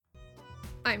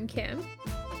I'm Kim.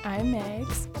 I'm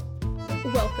Megs.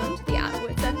 Welcome to the At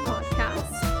Wits End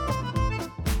podcast.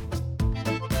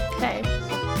 Hey.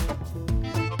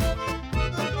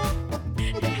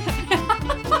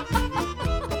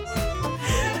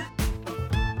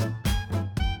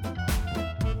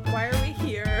 Why are we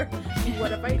here? What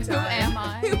have I done? Who am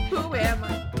I? Who am I?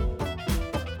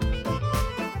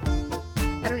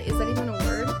 I don't. Is that even a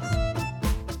word?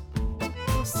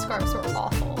 Those scarves were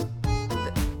awful.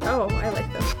 Oh, I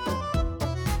like them.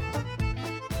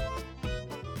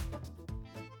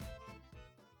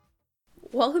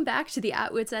 Welcome back to the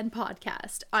At Wits End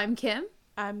podcast. I'm Kim.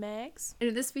 I'm Megs. And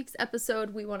in this week's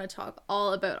episode, we want to talk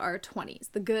all about our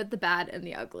 20s, the good, the bad, and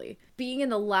the ugly. Being in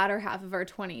the latter half of our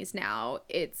 20s now,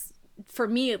 it's, for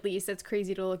me at least, it's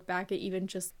crazy to look back at even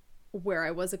just where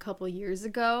I was a couple years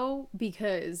ago,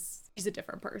 because he's a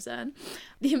different person.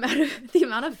 The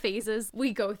amount of phases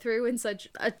we go through in such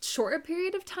a short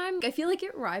period of time, I feel like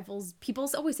it rivals. People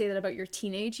always say that about your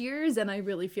teenage years, and I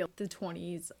really feel the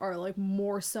 20s are like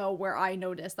more so where I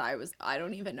noticed that I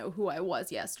don't even know who I was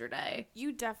yesterday.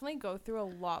 You definitely go through a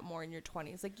lot more in your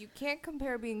 20s. Like, you can't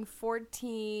compare being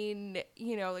 14,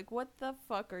 like, what the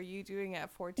fuck are you doing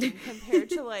at 14 compared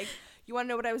to, like, you want to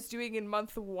know what I was doing in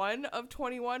month 1 of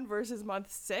 21 versus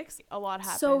month 6? A lot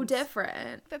happens. So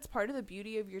different. That's part of the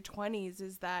beauty of your 20s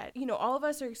is that, all of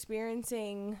us are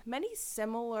experiencing many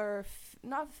similar,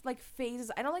 not like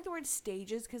phases. I don't like the word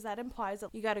stages because that implies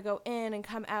that you got to go in and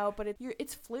come out, but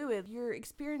it's fluid. You're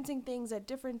experiencing things at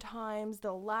different times.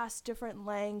 They'll last different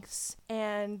lengths.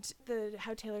 And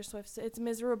how Taylor Swift said, it's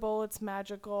miserable, it's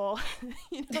magical,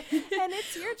 and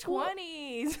it's your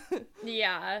 20s.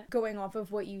 Yeah. Going off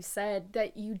of what you said,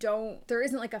 that there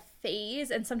isn't like a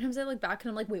phase, and sometimes I look back and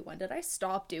I'm like, wait, when did I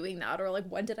stop doing that? Or like,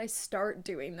 when did I start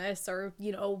doing this? Or,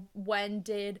 when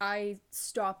did I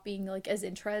stop being like as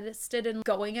interested in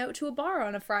going out to a bar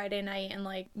on a Friday night and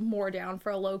like more down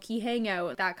for a low-key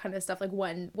hangout, that kind of stuff? Like,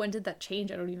 when did that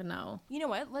change? I don't even know. You know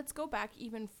what? Let's go back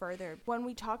even further. When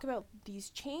we talk about these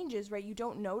changes, right, you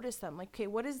don't notice them. Like, okay,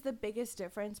 what is the biggest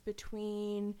difference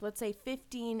between, let's say,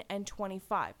 15 and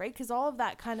 25, right? Because all of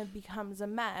that kind of becomes a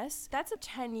mess. That's a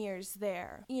 10 years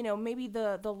there. Maybe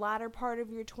the latter part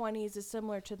of your 20s is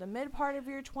similar to the mid part of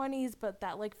your 20s, but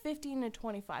that like 15 to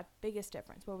 25, biggest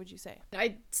difference. What would you say?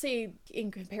 I'd say in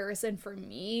comparison for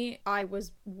me, I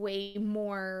was way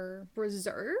more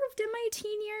reserved in my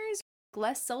teen years.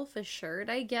 Less self-assured,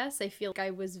 I guess. I feel like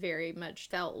I was very much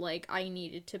felt like I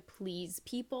needed to please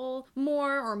people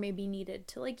more, or maybe needed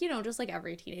to, like, just like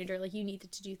every teenager, like, you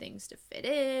needed to do things to fit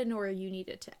in, or you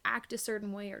needed to act a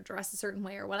certain way or dress a certain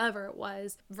way or whatever it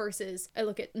was, versus I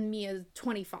look at me as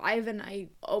 25 and I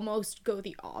almost go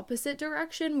the opposite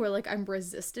direction, where like I'm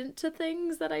resistant to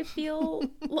things that I feel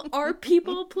are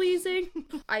people pleasing.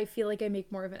 I feel like I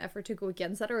make more of an effort to go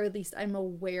against that, or at least I'm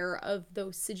aware of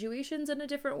those situations in a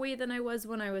different way than I was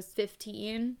when I was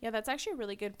 15. Yeah, that's actually a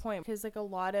really good point, because like a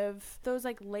lot of those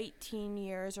like late teen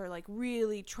years are like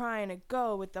really trying to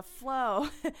go with the flow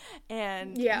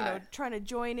and trying to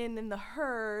join in the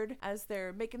herd as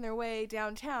they're making their way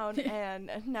downtown,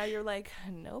 and now you're like,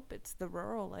 nope, it's the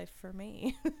rural life for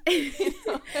me.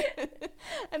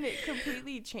 And it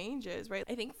completely changes, right?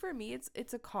 I think for me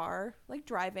it's a car. Like,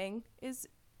 driving is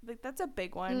like, that's a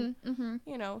big one. Mm-hmm.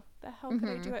 The hell could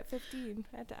I do at 15?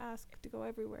 I had to ask to go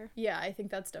everywhere. Yeah, I think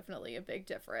that's definitely a big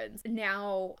difference.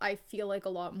 Now, I feel like a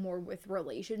lot more with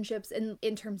relationships, and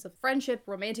in terms of friendship,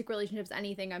 romantic relationships,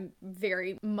 anything, I'm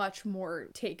very much more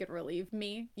take it or leave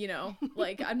me,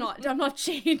 like, I'm not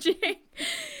changing.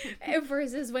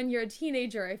 Versus when you're a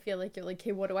teenager, I feel like you're like,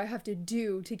 hey, what do I have to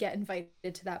do to get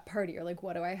invited to that party? Or like,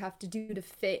 what do I have to do to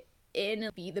fit in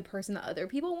and be the person that other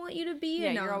people want you to be? Yeah,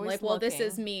 and you're I'm always like, well, looking. this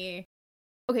is me.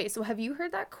 Okay, so have you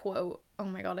heard that quote? Oh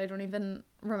my god, I don't even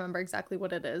remember exactly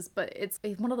what it is, but it's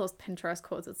one of those Pinterest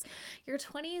quotes. It's, your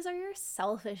 20s are your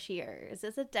selfish years.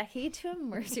 It's a decade to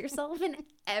immerse yourself in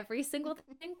every single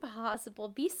thing possible.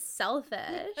 Be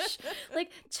selfish.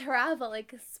 Like, travel,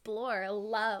 like, explore,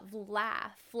 love,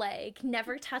 laugh, like,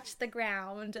 never touch the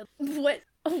ground.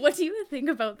 What do you think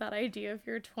about that idea of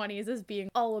your 20s as being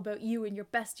all about you and your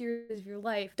best years of your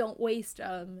life? Don't waste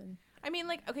them. I mean,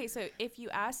 like, okay, so if you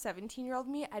ask 17-year-old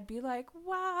me, I'd be like,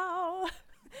 wow,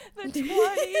 the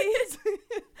 20s.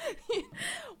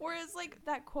 Whereas, like,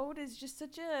 that quote is just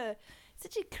such a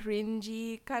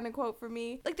cringy kind of quote for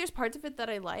me. Like, there's parts of it that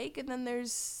I like, and then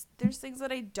there's things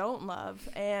that I don't love.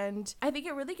 And I think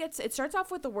it starts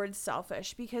off with the word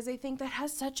selfish, because I think that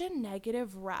has such a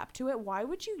negative rap to it. Why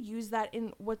would you use that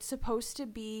in what's supposed to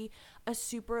be a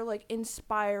super like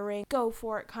inspiring, go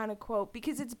for it kind of quote,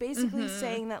 because it's basically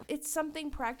saying that it's something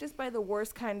practiced by the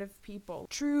worst kind of people.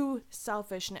 True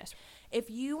selfishness. If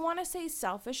you want to say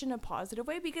selfish in a positive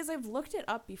way, because I've looked it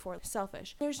up before,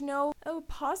 selfish, there's no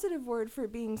positive word for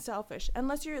being selfish,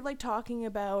 unless you're like talking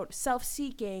about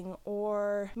self-seeking,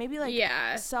 or maybe like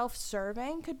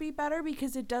self-serving could be better,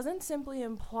 because it doesn't simply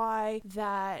imply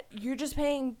that you're just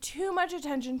paying too much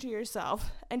attention to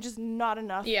yourself and just not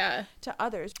enough to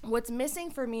others. What's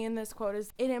missing for me in this quote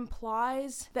is it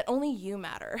implies that only you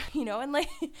matter, you know, and like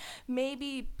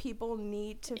maybe people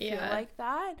need to feel like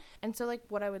that. And so like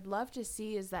what I would love to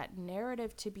see is that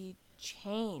narrative to be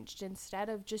changed. Instead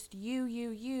of just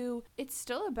you, it's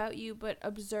still about you, but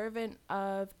observant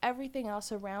of everything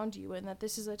else around you, and that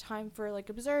this is a time for like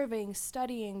observing,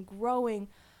 studying, growing,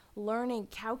 learning,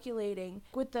 calculating,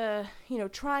 with the, you know,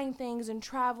 trying things and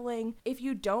traveling. If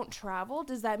you don't travel,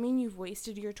 does that mean you've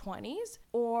wasted your 20s?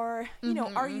 Or, you know,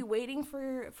 are you waiting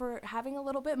for having a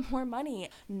little bit more money,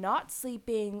 not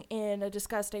sleeping in a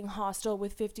disgusting hostel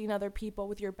with 15 other people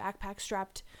with your backpack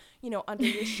strapped, you know, under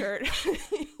your shirt,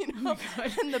 you know,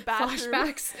 and the bathroom,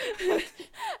 flashbacks,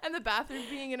 and the bathroom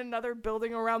being in another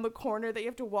building around the corner that you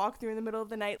have to walk through in the middle of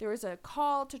the night. There is a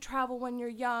call to travel when you're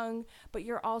young, but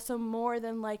you're also more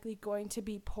than likely going to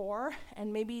be poor,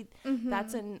 and maybe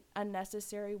that's an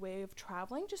unnecessary way of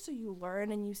traveling, just so you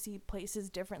learn and you see places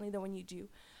differently than when you do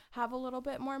have a little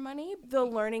bit more money. The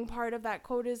learning part of that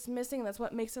quote is missing. That's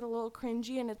what makes it a little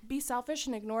cringy, and it's be selfish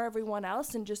and ignore everyone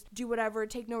else and just do whatever,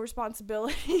 take no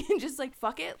responsibility and just like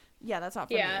fuck it. Yeah, that's not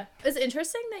for me. It's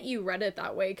interesting that you read it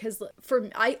that way, because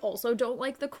I also don't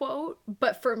like the quote,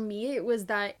 but for me it was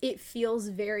that it feels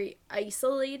very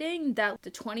isolating, that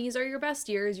the 20s are your best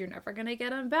years, you're never gonna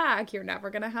get them back, you're never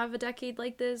gonna have a decade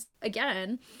like this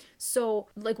again. So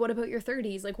like, what about your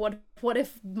 30s? Like what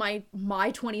if my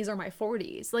 20s are my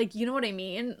 40s? Like, you know what I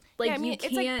mean? Like, yeah, I mean, you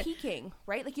can't... It's like peaking,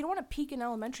 right? Like, you don't want to peak in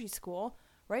elementary school,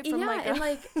 right? From and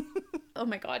like oh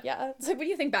my god, it's like when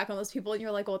you think back on those people and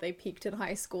you're like, oh, they peaked in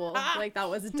high school, like that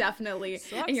was definitely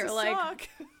and you're like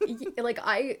like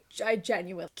I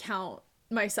genuinely count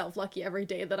myself lucky every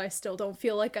day that I still don't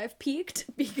feel like I've peaked,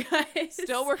 because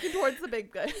still working towards the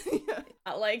big good.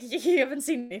 Like, you haven't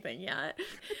seen anything yet.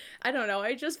 I don't know,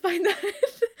 I just find that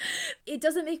it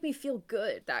doesn't make me feel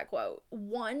good, that quote.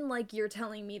 One, like, you're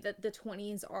telling me that the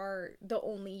 20s are the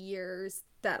only years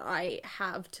that I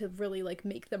have to really like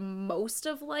make the most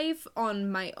of life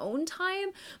on my own time,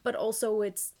 but also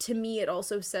it's, to me, it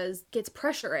also says, gets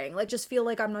pressuring, like, just feel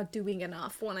like I'm not doing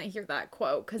enough when I hear that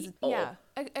quote, because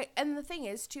and the thing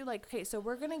is too, like, okay, so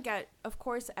we're gonna get, of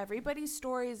course, everybody's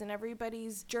stories and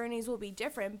everybody's journeys will be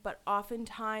different, but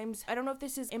oftentimes, I don't know if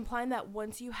this is implying that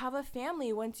once you have a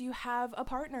family, once you have a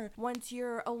partner, once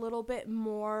you're a little bit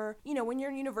more, you know, when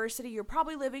you're in university, you're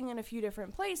probably living in a few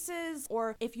different places,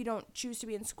 or if you don't choose to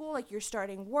be in school, like you're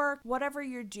starting work, whatever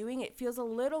you're doing, it feels a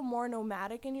little more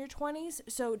nomadic in your 20s.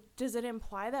 So does it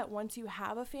imply that once you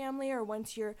have a family, or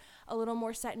once you're a little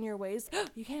more set in your ways,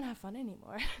 you can't have fun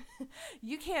anymore?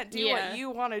 You can't do what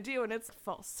you want to do, and it's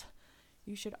false.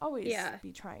 You should always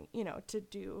be trying, you know, to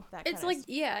do that. It's like,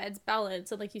 it's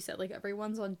balance. And like you said, like,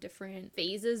 everyone's on different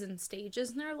phases and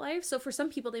stages in their life. So for some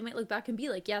people, they might look back and be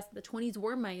like, yes, the 20s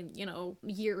were my, you know,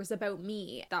 years about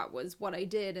me. That was what I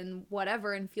did and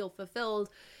whatever, and feel fulfilled.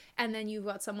 And then you've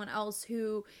got someone else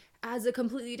who has a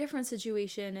completely different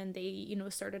situation, and they, you know,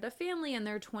 started a family in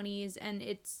their 20s, and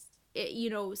it, you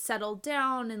know, settled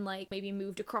down and like maybe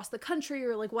moved across the country,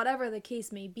 or like whatever the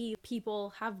case may be.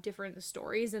 People have different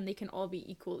stories, and they can all be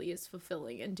equally as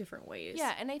fulfilling in different ways.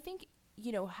 Yeah, and I think,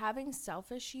 you know, having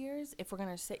selfish years, if we're going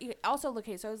to say, also,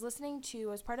 okay, so I was listening to,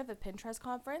 I was part of a Pinterest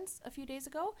conference a few days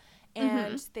ago,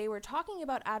 and they were talking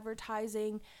about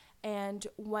advertising. And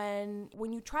when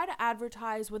you try to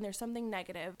advertise when there's something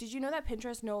negative, did you know that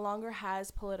Pinterest no longer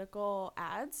has political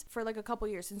ads for like a couple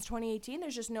years? Since 2018,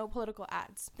 there's just no political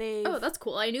ads. Oh, that's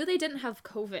cool. I knew they didn't have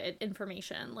COVID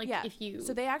information. Like,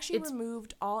 so they actually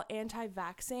removed all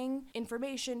anti-vaxxing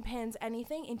information, pins,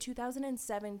 anything in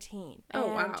 2017. Oh,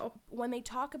 wow. When they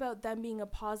talk about them being a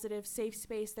positive, safe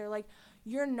space, they're like,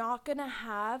 you're not gonna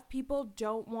have people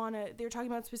don't want to, they're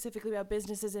talking about specifically about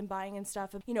businesses and buying and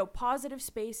stuff, you know, positive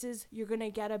spaces, you're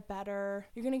gonna get better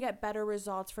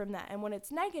results from that. And when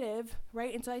it's negative,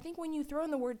 right? And so I think when you throw in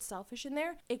the word selfish in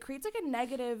there, it creates like a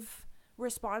negative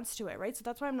response to it, right? So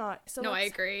that's why I'm not. So no, I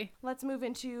agree. Let's move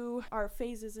into our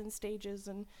phases and stages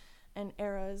and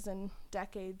eras and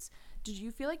decades. Did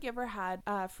you feel like you ever had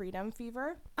freedom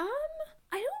fever? I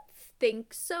don't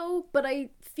think so, but I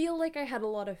feel like I had a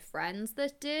lot of friends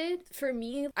that did. For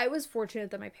me, I was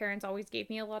fortunate that my parents always gave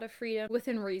me a lot of freedom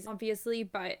within reason, obviously,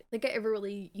 but like I ever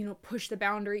really, push the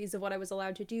boundaries of what I was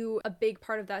allowed to do. A big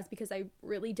part of that is because I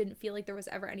really didn't feel like there was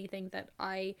ever anything that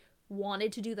I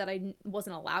wanted to do that I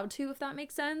wasn't allowed to, if that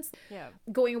makes sense. Yeah.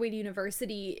 Going away to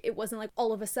university, it wasn't like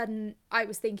all of a sudden I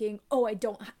was thinking, oh, I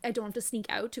don't have to sneak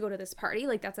out to go to this party.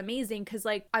 Like, that's amazing, because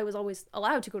like I was always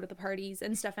allowed to go to the parties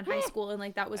and stuff in high school, and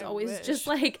like that was always just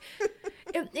like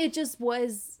it just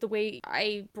was the way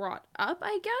I brought up,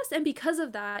 I guess. And because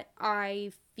of that,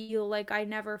 I feel like I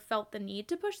never felt the need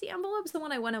to push the envelope. So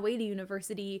when I went away to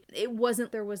university, it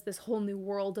wasn't there was this whole new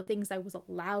world of things I was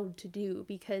allowed to do,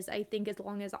 because I think as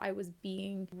long as I was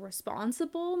being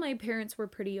responsible, my parents were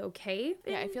pretty okay.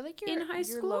 I feel like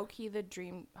you're low-key the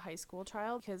dream high school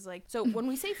child, because like, so when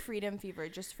we say freedom fever,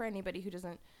 just for anybody who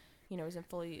doesn't isn't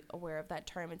fully aware of that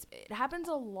term, it happens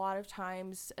a lot of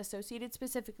times associated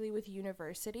specifically with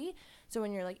university. So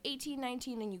when you're like 18,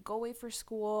 19 and you go away for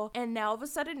school, and now all of a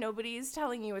sudden nobody's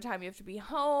telling you what time you have to be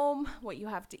home, what you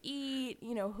have to eat,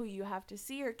 who you have to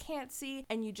see or can't see,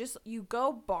 and you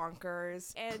go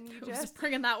bonkers, and you just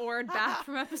bringing that word back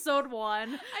from episode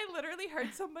 1. I literally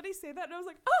heard somebody say that and I was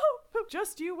like, oh,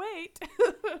 just you wait.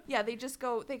 Yeah, they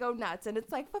go nuts, and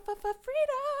it's like freedom.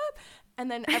 And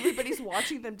then everybody's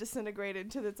watching them disintegrate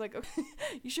into it's like, okay,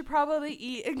 you should probably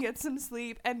eat and get some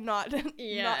sleep and not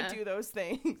do those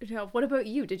things. Yeah, what about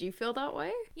you? Did you feel that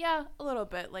way? Yeah, a little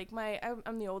bit. Like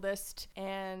I'm the oldest,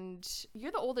 and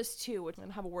you're the oldest too, which I'm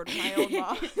gonna have a word with my old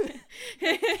mom.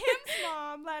 Kim's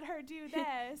mom let her do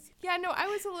this. Yeah, no, I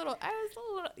was a little,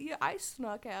 I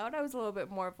snuck out. I was a little bit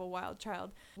more of a wild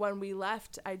child. When we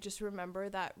left, I just remember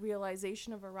that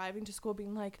realization of arriving to school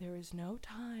being like, there is no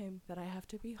time that I have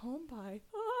to be home by.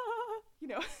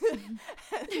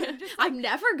 Just, I'm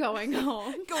never going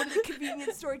home. Going to the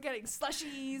convenience store, getting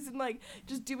slushies, and like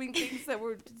just doing things that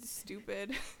were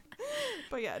stupid.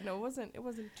 But yeah, no, it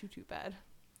wasn't too bad.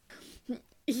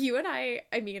 You and I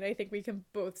mean, I think we can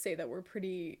both say that we're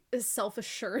pretty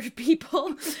self-assured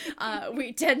people.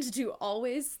 We tend to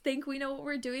always think we know what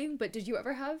we're doing, but did you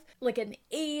ever have like an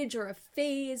age or a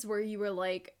phase where you were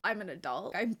like, I'm an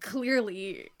adult? I'm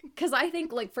clearly, because I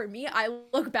think like for me, I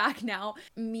look back now,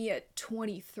 me at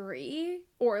 23,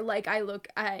 or like I look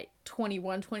at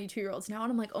 21, 22-year-olds now,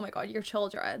 and I'm like, oh my God, you're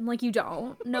children. Like, you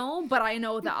don't know, but I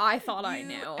know that I thought I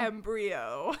knew.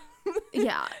 Embryo.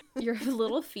 Yeah, you're a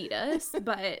little fetus,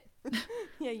 but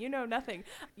yeah, you know nothing.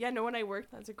 Yeah, no, when I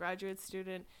worked as a graduate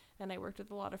student and I worked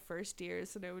with a lot of first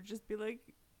years, and I would just be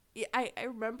like, I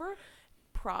remember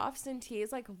profs and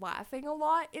TAs like laughing a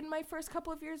lot in my first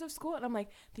couple of years of school, and I'm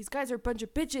like, these guys are a bunch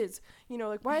of bitches,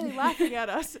 like, why are they laughing at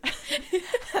us?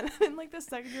 And then in like the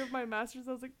second year of my master's,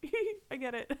 I was like, I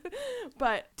get it.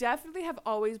 But definitely have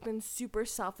always been super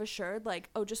self-assured, like,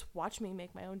 oh, just watch me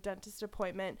make my own dentist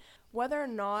appointment. Whether or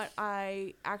not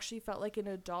I actually felt like an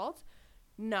adult,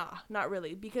 nah, not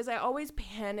really, because I always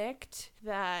panicked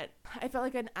that I felt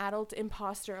like an adult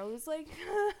imposter. I was like,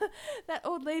 that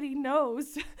old lady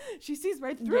knows. She sees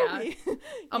right through me.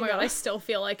 Oh my God, I still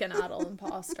feel like an adult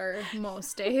imposter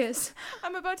most days.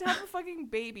 I'm about to have a fucking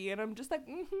baby, and I'm just like,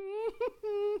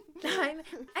 I'm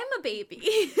a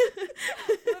baby.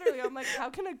 Literally, I'm like, how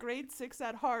can a grade 6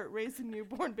 at heart raise a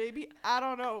newborn baby? I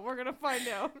don't know. We're gonna find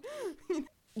out.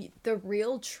 The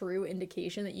real true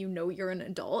indication that you're an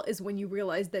adult is when you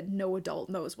realize that no adult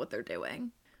knows what they're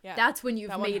doing. Yeah, that's when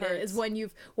you've made it, is when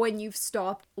you've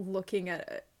stopped looking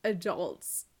at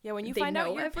adults. Yeah, when you find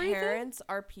out your parents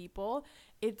are people,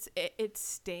 it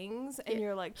stings, and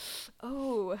you're like,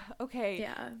 oh, okay,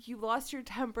 yeah, you lost your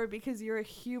temper because you're a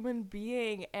human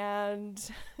being, and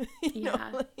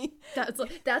that's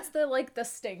the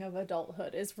sting of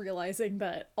adulthood, is realizing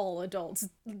that all adults,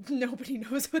 nobody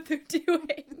knows what they're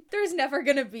doing. There's never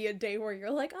gonna be a day where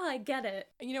you're like, oh, I get it.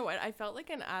 You know what? I felt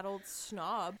like an adult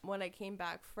snob when I came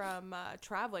back from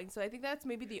traveling, so I think that's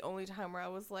maybe the only time where I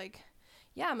was like,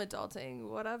 yeah, I'm adulting,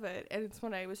 what of it? And it's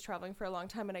when I was traveling for a long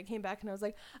time, and I came back and I was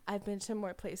like, I've been to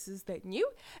more places than you,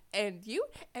 and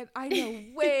I know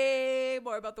way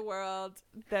more about the world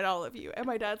than all of you. And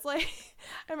my dad's like,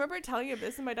 I remember telling him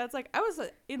this, and my dad's like, I was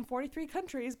in 43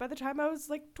 countries by the time I was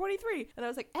like 23. And I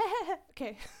was like,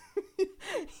 okay.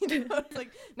 It's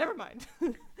like, never mind.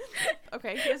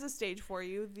 Okay, here's a stage for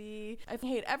you. I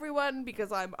hate everyone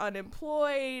because I'm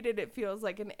unemployed, and it feels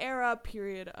like an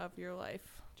period of your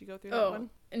life. You go through that one?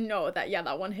 No,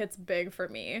 that one hits big for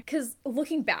me. Because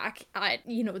looking back at,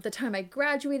 the time I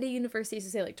graduated university, so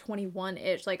say like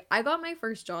 21-ish, like I got my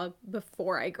first job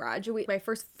before I graduated, my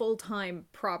first full-time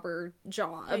proper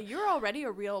job. Yeah, you're already a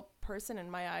real person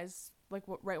in my eyes like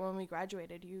right when we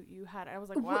graduated, you had, I was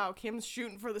like, wow, Kim's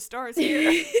shooting for the stars here.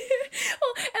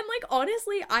 Well, and like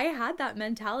honestly, I had that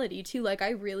mentality too. Like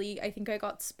I think I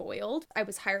got spoiled. I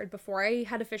was hired before I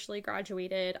had officially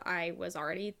graduated. I was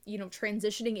already,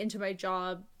 transitioning into my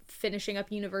job, finishing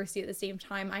up university at the same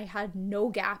time. I had no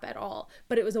gap at all,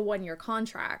 but it was a 1-year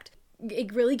contract.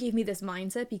 It really gave me this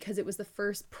mindset because it was the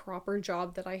first proper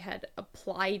job that I had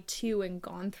applied to and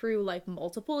gone through like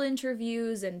multiple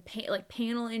interviews and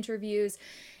panel interviews.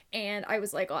 And I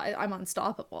was like, I'm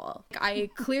unstoppable.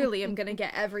 I clearly am going to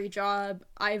get every job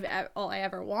I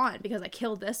ever want because I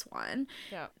killed this one.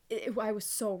 Yeah. I was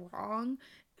so wrong.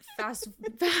 Fast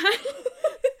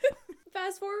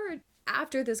forward.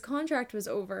 After this contract was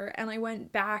over and I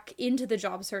went back into the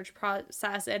job search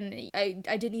process, and I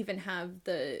didn't even have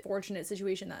the fortunate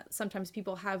situation that sometimes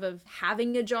people have of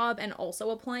having a job and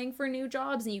also applying for new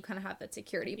jobs, and you kind of have that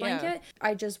security blanket. Yeah.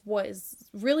 I just was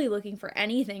really looking for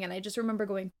anything, and I just remember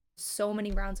going so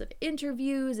many rounds of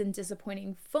interviews and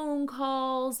disappointing phone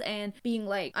calls and being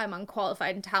like, I'm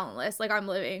unqualified and talentless. Like I'm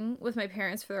living with my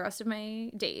parents for the rest of my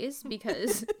days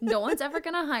because no one's ever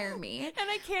gonna hire me. And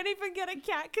I can't even get a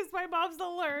cat because my mom's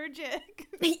allergic.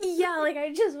 Yeah, like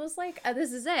I just was like,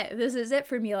 this is it. This is it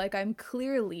for me. Like I'm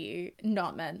clearly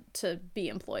not meant to be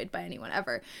employed by anyone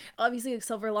ever. Obviously, like,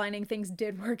 silver lining, things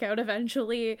did work out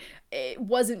eventually. It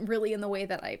wasn't really in the way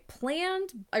that I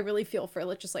planned. I really feel for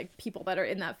just like people that are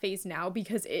in that phase now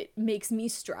because it makes me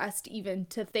stressed even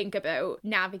to think about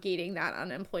navigating that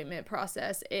unemployment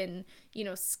process in,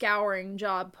 scouring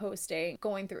job posting,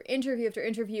 going through interview after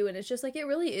interview. And it's just like, it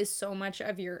really is so much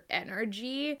of your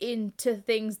energy into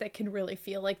things that can really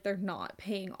feel like they're not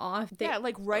paying off.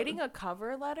 Like writing a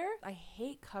cover letter. I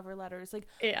hate cover letters. Like,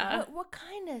 yeah. What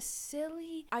kind of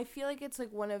silly? I feel like it's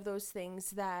like one of those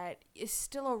things that is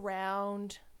still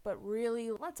around, but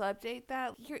really, let's update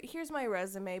that. Here's my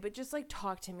resume, but just like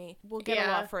talk to me. We'll get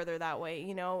a lot further that way,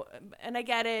 And I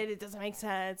get it. It doesn't make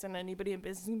sense. And anybody in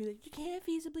business is going to be like, you can't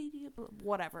feasibly do it.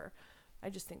 Whatever. I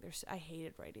just think I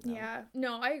hated writing them. Yeah.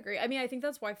 No, I agree. I mean, I think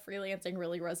that's why freelancing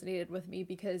really resonated with me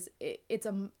because it's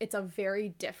a very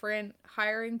different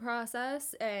hiring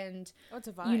process. And it's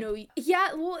a vibe.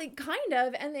 Yeah, well, kind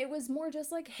of. And it was more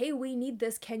just like, hey, we need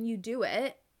this. Can you do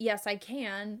it? Yes, I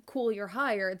can. Cool, you're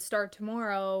hired. Start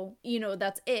tomorrow.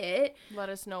 That's it. Let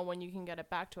us know when you can get it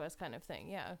back to us kind of thing.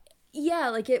 Yeah. Yeah,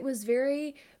 like it was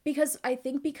because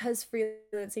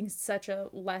freelancing is such a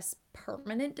less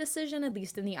permanent decision, at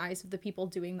least in the eyes of the people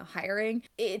doing the hiring,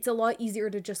 it's a lot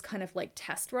easier to just kind of like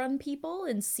test run people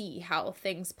and see how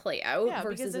things play out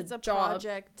versus because it's a job.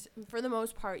 Project. For the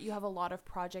most part, you have a lot of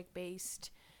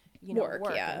project-based work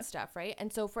and stuff, right?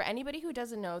 And so for anybody who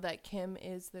doesn't know that Kim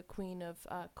is the queen of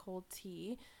cold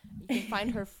tea, you can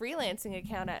find her freelancing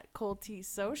account at Cold Tea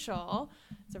Social.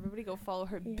 So everybody go follow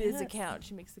her biz account.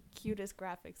 She makes the cutest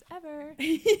graphics ever.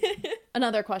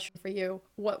 Another question for you.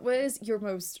 What was your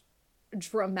most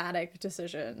dramatic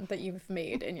decision that you've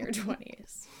made in your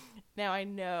 20s? Now I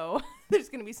know there's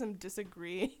going to be some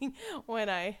disagreeing when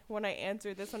I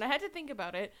answer this one. I had to think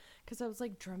about it because I was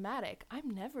like, dramatic.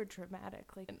 I'm never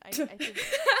dramatic. Like, I think...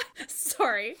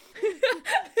 Sorry.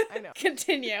 I know.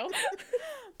 Continue.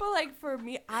 But like for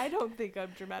me, I don't think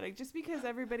I'm dramatic. Just because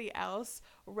everybody else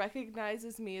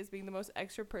recognizes me as being the most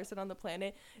extra person on the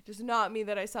planet does not mean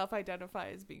that I self-identify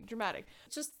as being dramatic.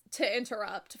 Just to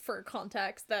interrupt for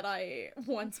context, that I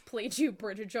once played you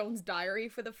Bridget Jones' Diary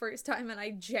for the first time, and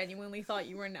I genuinely thought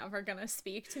you were never gonna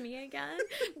speak to me again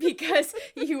because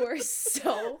you were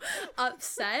so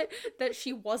upset that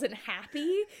she wasn't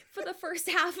happy for the first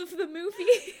half of the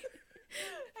movie.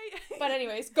 But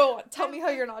anyways, go on. Tell me how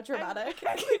you're not dramatic.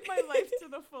 I live my life to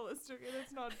the fullest, and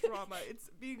it's not drama. It's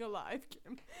being alive,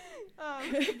 Kim.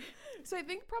 So I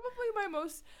think probably my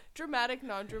most dramatic,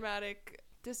 non-dramatic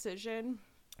decision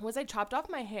was I chopped off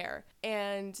my hair.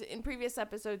 And in previous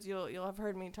episodes, you'll have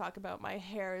heard me talk about my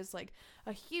hair is like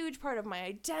a huge part of my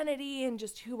identity and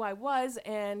just who I was.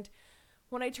 And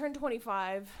when I turned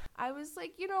 25, I was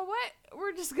like, you know what?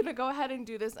 We're just going to go ahead and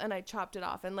do this. And I chopped it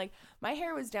off. And like my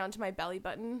hair was down to my belly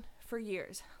button for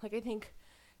years. Like I think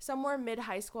somewhere mid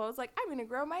high school, I was like, I'm going to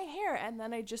grow my hair. And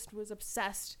then I just was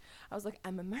obsessed. I was like,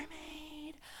 I'm a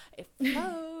mermaid. It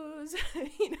flows, and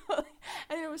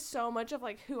it was so much of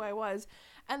like who I was.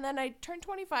 And then I turned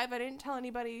 25. I didn't tell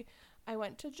anybody. I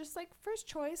went to just like First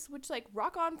Choice, which like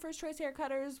rock on First Choice hair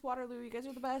cutters. Waterloo, you guys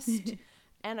are the best.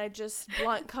 And I just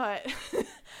blunt cut,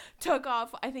 took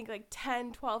off, I think like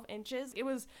 10, 12 inches. It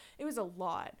was a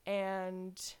lot.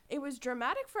 And it was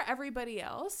dramatic for everybody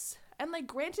else. And like,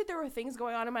 granted, there were things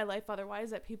going on in my life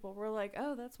otherwise that people were like,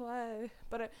 oh, that's why.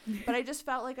 But I just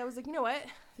felt like I was like, you know what?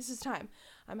 this is time.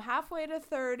 I'm halfway to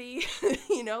 30,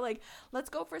 like, let's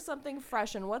go for something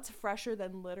fresh. And what's fresher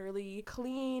than literally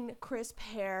clean, crisp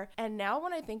hair? And now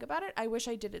when I think about it, I wish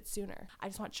I did it sooner. I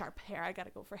just want sharp hair. I gotta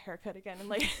go for a haircut again. And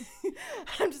like,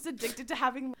 I'm just addicted to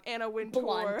having Anna Wintour.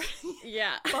 Blunt.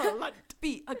 Yeah. Blunt.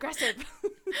 Be aggressive.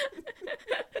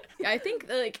 I think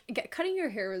like cutting your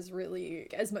hair is really,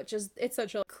 as much as it's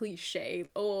such a cliche,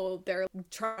 oh, they're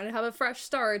trying to have a fresh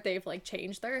start, they've like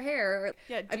changed their hair.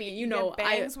 Yeah, I mean, you get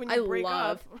bangs when you break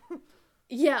love up.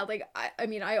 Yeah, like I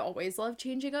mean, I always love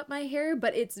changing up my hair,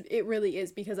 but it really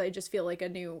is because I just feel like a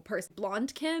new person.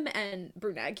 Blonde Kim and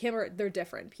brunette Kim they're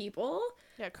different people.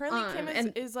 Yeah, currently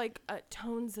Kim is like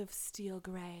tones of steel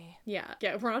gray. Yeah,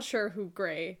 we're not sure who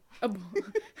gray.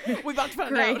 We're about to find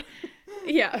gray. out.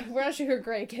 Yeah, we're not sure who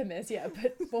gray Kim is yet,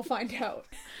 but we'll find out.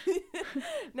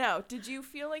 Now, did you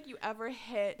feel like you ever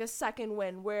hit a second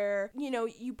win where,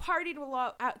 you partied a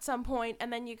lot at some point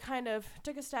and then you kind of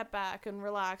took a step back and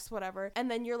relaxed, whatever, and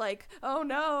then you're like, oh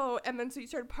no, and then so you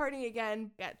started partying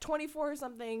again at 24 or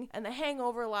something, and the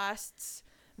hangover lasts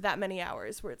that many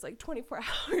hours, where it's like 24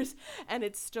 hours and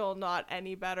it's still not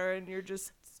any better and you're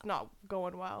just not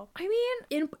going well? I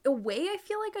mean, in a way, I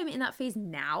feel like I'm in that phase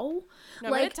now. No,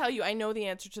 I'm gonna tell you, I know the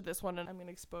answer to this one and I'm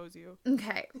gonna expose you.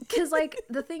 Okay, because like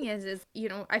the thing is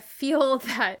I feel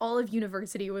that all of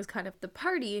university was kind of the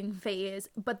partying phase,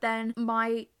 but then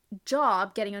my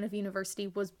job getting out of university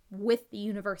was with the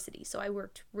university, so I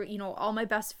worked, all my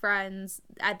best friends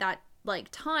at that like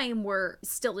time were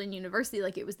still in university.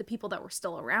 Like, it was the people that were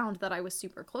still around that I was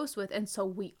super close with, and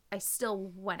so I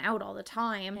still went out all the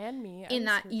time. And me in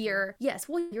that year. Yes,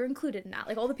 well, you're included in that.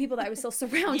 Like, all the people that I was still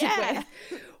surrounded yeah.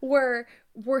 with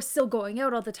were still going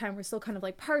out all the time. We're still kind of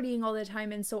like partying all the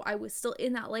time, and so I was still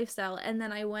in that lifestyle. And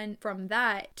then I went from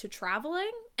that to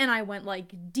traveling, and I went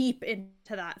like deep into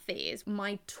that phase.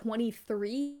 My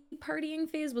 23 partying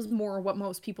phase was more what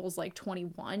most people's like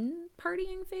 21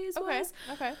 partying phase was.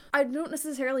 Okay. I don't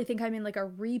necessarily think I'm in like a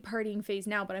re-partying phase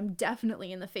now, but I'm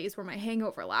definitely in the phase where my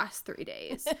hangover lasts 3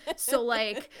 days. So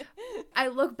like, I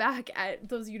look back at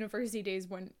those university days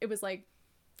when it was like,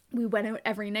 we went out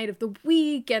every night of the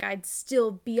week, and I'd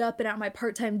still be up and at my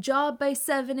part-time job by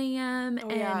 7 a.m. Oh,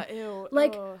 and yeah, ew.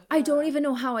 like, oh, I yeah. don't even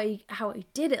know how I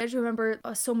did it. I just remember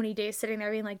so many days sitting there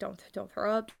being like, don't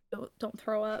throw up, don't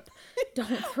throw up,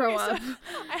 don't throw up. So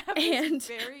I have this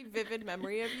very vivid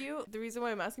memory of you. The reason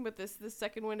why I'm asking about the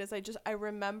second one is I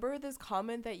remember this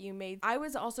comment that you made. I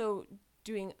was also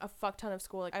doing a fuck ton of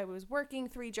school. Like, I was working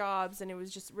 3 jobs and it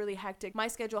was just really hectic. My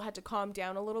schedule had to calm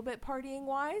down a little bit partying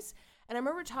wise. And I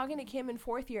remember talking to Kim in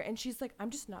 4th year, and she's like,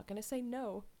 I'm just not going to say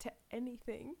no to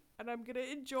anything, and I'm going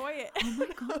to enjoy it. Oh my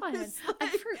God. Like,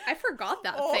 I forgot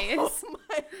that phase. Oh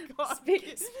my God.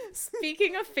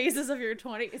 Speaking of phases of your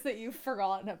 20s that you've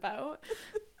forgotten about.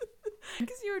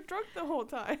 Because you were drunk the whole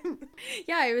time.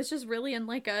 Yeah, I was just really in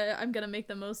like I'm gonna make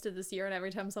the most of this year, and every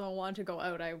time someone wanted to go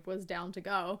out, I was down to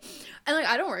go. And like,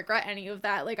 I don't regret any of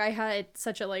that. Like, I had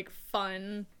such a like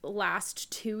fun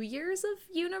last 2 years of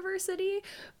university.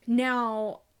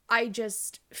 Now I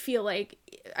just feel like,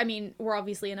 I mean, we're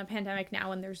obviously in a pandemic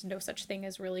now and there's no such thing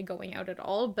as really going out at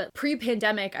all. But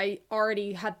pre-pandemic, I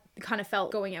already had kind of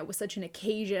felt going out was such an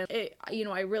occasion.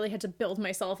 I really had to build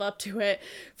myself up to it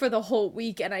for the whole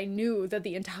week. And I knew that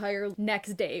the entire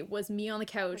next day was me on the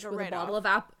couch with a bottle of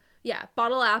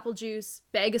bottle of apple juice,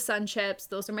 bag of Sun Chips.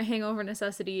 Those are my hangover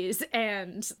necessities.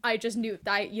 And I just knew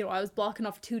that, I was blocking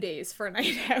off 2 days for a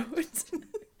night out.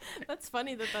 That's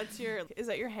funny is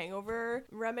that your hangover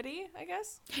remedy, I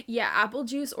guess? Yeah, apple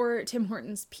juice or Tim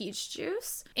Hortons peach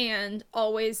juice, and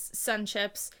always Sun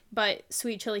Chips, but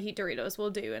sweet chili heat Doritos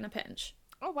will do in a pinch.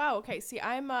 Oh wow, okay. See,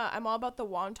 I'm all about the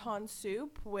wonton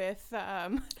soup with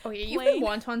Oh yeah, you've been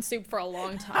wonton soup for a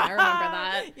long time. I remember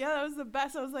that. Yeah, that was the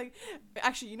best. I was like,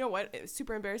 actually, you know what? It was a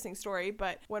super embarrassing story,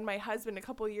 but when my husband a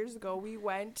couple of years ago, we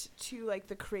went to like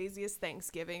the craziest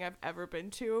Thanksgiving I've ever been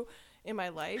to in my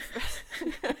life.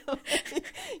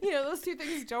 Those two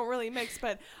things don't really mix,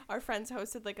 but our friends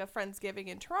hosted like a Friendsgiving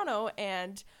in Toronto,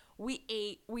 and we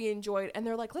ate, we enjoyed, and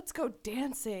they're like, let's go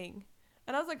dancing.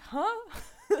 And I was like, huh?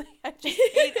 I just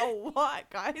ate a lot,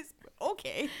 guys.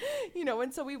 Okay.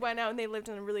 And so we went out, and they lived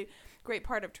in a really great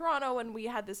part of Toronto, and we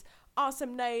had this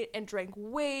awesome night and drank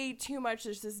way too much.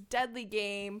 There's this deadly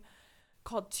game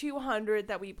called 200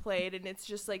 that we played, and it's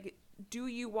just like, do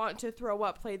you want to throw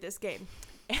up? Play this game.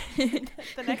 And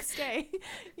the next day,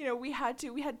 we had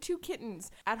 2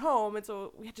 kittens at home, and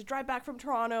so we had to drive back from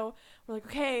Toronto. We're like,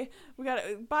 okay, we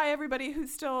gotta bye everybody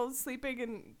who's still sleeping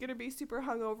and gonna be super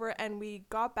hungover. And we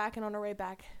got back, and on our way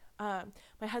back,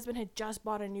 my husband had just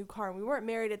bought a new car, and we weren't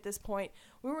married at this point.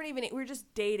 We were just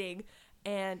dating,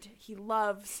 and he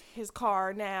loves his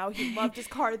car now. He loved his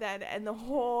car then, and the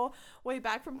whole way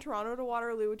back from Toronto to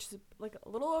Waterloo, which is like a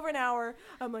little over an hour,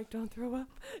 I'm like, don't throw up,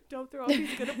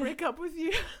 he's gonna break up with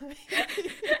you.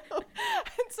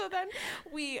 And so then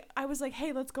I was like,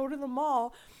 hey, let's go to the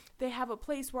mall. They have a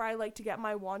place where I like to get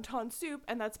my wonton soup,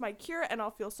 and that's my cure, and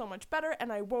I'll feel so much better,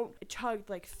 and I won't chug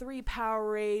like 3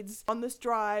 Powerades on this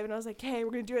drive. And I was like, hey, we're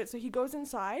gonna do it. So he goes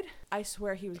inside. I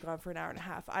swear he was gone for an hour and a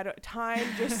half. Time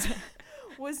just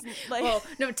was like, well,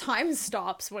 no, time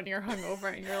stops when you're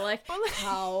hungover and you're like,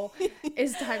 how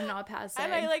is time not passing?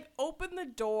 And I like opened the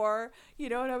door,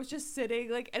 and I was just sitting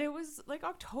like, and it was like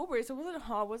October, so it wasn't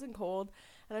hot, it wasn't cold,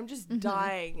 and I'm just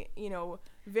dying,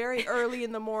 very early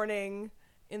in the morning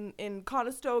in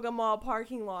Conestoga Mall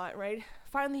parking lot, right?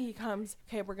 Finally he comes,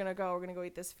 okay, we're gonna go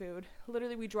eat this food.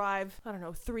 Literally we drive, I don't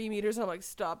know, 3 meters, and I'm like,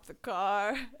 stop the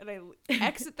car, and I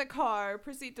exit the car,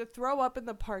 proceed to throw up in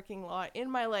the parking lot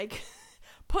in my like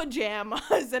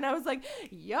pajamas, and I was like,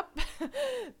 yep,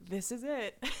 this is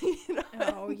it.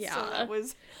 Oh yeah. So that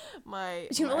was my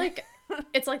like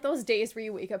it's like those days where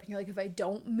you wake up and you're like, if I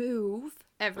don't move,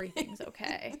 everything's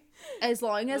okay. As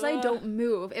long as I don't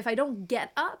move. If I don't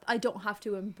get up, I don't have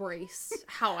to embrace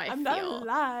how I feel. I'm not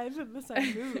alive unless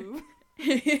I move.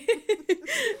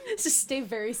 Just stay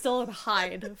very still and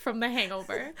hide from the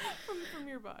hangover. from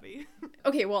your body.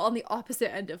 Okay, well, on the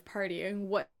opposite end of partying,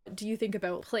 what do you think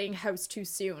about playing house too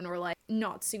soon, or like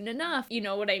not soon enough? You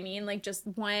know what I mean? Like, just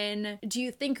when do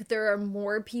you think there are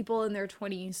more people in their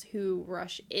 20s who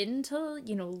rush into,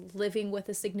 living with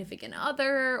a significant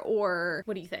other, or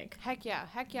what do you think? Heck yeah,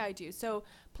 I do. So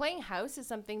playing house is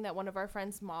something that one of our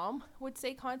friends' mom would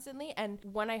say constantly, and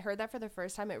when I heard that for the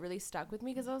first time, it really stuck with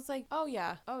me, because I was like, oh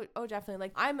yeah, oh definitely,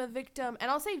 like, I'm a victim.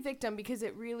 And I'll say victim because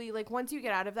it really, like, once you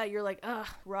get out of that, you're like, ugh,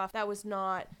 rough. That was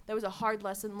a hard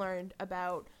lesson learned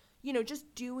about,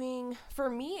 just doing. For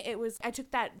me, I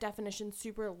took that definition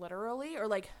super literally, or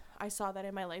like I saw that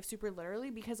in my life super literally,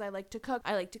 because I like to cook,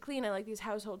 I like to clean, I like these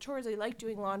household chores, I like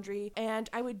doing laundry, and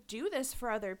I would do this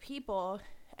for other people.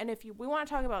 And if we want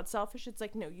to talk about selfish, it's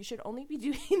like, no, you should only be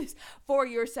doing this for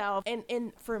yourself.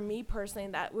 And for me personally,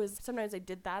 that was, sometimes I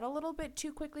did that a little bit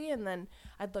too quickly, and then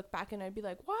I'd look back and I'd be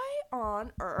like, why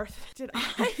on earth did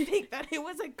I think that it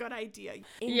was a good idea?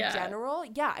 In general,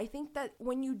 I think that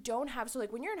when you don't have, so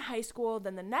like when you're in high school,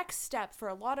 then the next step for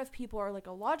a lot of people, or like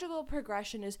a logical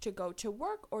progression, is to go to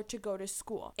work or to go to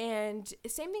school. And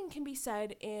same thing can be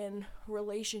said in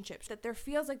relationships, that there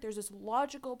feels like there's this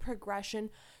logical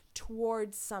progression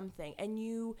towards something. And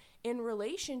you, in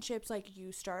relationships, like,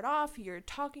 you start off, you're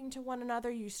talking to one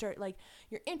another, you start, like,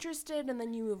 you're interested, and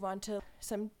then you move on to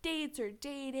some dates or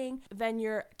dating, then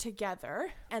you're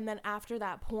together, and then after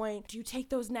that point, do you take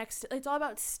those next, it's all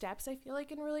about steps, I feel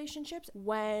like, in relationships.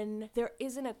 When there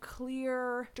isn't a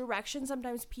clear direction,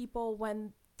 sometimes people,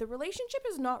 when the relationship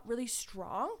is not really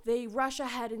strong, they rush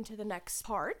ahead into the next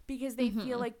part because they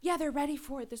feel like, yeah, they're ready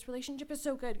for it. This relationship is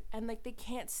so good. And like, they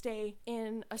can't stay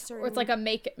in a certain... Or it's like a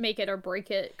make it or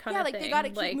break it kind of thing. Yeah, like, they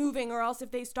gotta keep moving, or else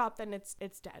if they stop, then it's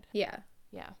dead. Yeah.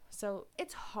 Yeah. So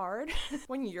it's hard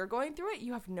when you're going through it.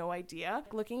 You have no idea.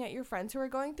 Looking at your friends who are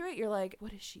going through it, you're like,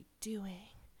 what is she doing?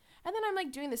 And then I'm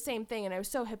like doing the same thing, and I was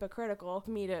so hypocritical of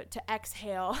me to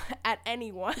exhale at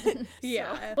anyone.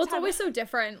 Yeah. So, well, it's always so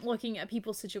different looking at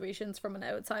people's situations from an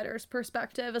outsider's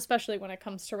perspective, especially when it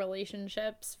comes to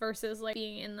relationships versus like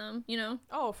being in them,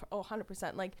 Oh,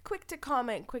 100%. Like, quick to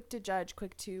comment, quick to judge,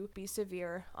 quick to be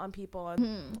severe on people.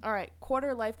 And all right,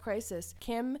 quarter life crisis.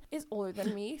 Kim is older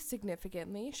than me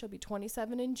significantly. She'll be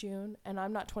 27 in June, and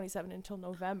I'm not 27 until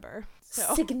November.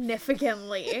 So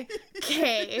significantly.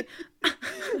 Okay.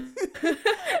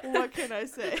 What can I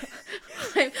say?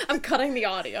 I'm cutting the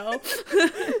audio. I'm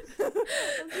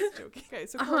just joking. Okay,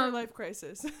 so quarter life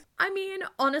crisis. I mean,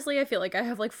 honestly, I feel like I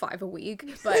have like 5 a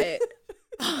week, but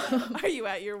are you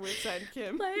at your wit's end,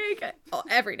 Kim? Like,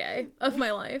 every day of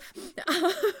my life.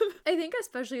 I think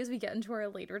especially as we get into our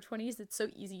later 20s, it's so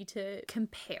easy to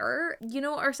compare,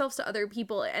 ourselves to other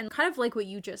people, and kind of like what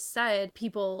you just said,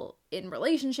 people in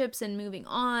relationships and moving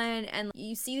on, and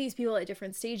you see these people at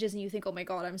different stages and you think, oh my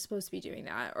god, I'm supposed to be doing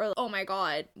that, or oh my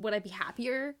god, would I be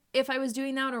happier if I was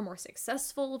doing that, or more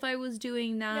successful if I was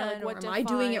doing that, or am I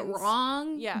doing it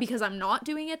wrong because I'm not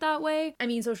doing it that way? I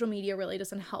mean, social media really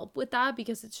doesn't help with that,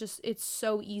 because it's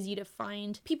so easy to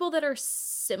find people that are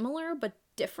similar but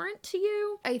different to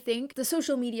you. I think the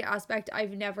social media aspect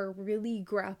I've never really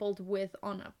grappled with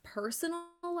on a personal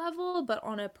level, but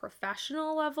on a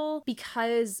professional level,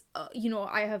 because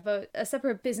I have a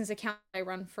separate business account I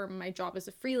run for my job as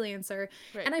a freelancer,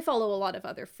 Right. and I follow a lot of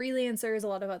other freelancers, a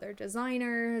lot of other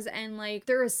designers, and like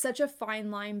there is such a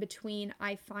fine line between,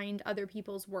 I find other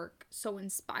people's work so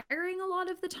inspiring a lot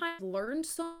of the time, learned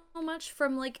so much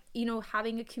from like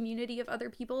having a community of other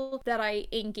people that I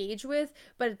engage with,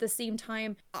 but at the same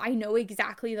time I know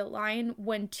exactly the line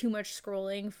when too much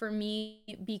scrolling for me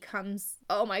becomes,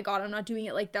 oh my god, I'm not doing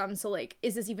it like them, so like,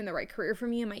 is this even the right career for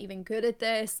me? Am I even good at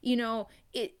this?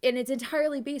 And it's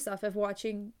entirely based off of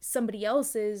watching somebody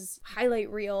else's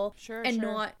highlight reel, Sure, and sure.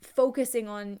 not focusing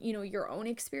on your own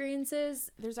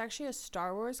experiences. There's actually a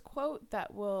Star Wars quote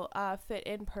that will fit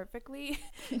in perfectly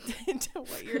into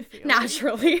what you're feeling.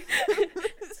 Naturally.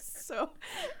 So,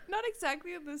 not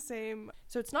exactly in the same.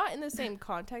 So it's not in the same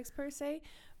context per se,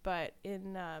 but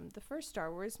in the first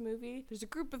Star Wars movie, there's a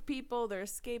group of people. They're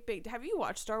escaping. Have you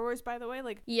watched Star Wars, by the way?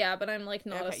 Like, Yeah, but I'm like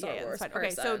not a okay, Star yeah, Wars that's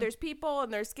person. fine. Okay, so there's people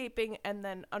and they're escaping, and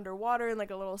then underwater in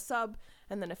like a little sub,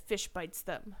 and then a fish bites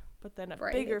them, but then a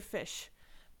Right. bigger fish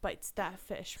bites that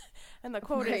fish, and the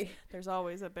quote is, Right. "There's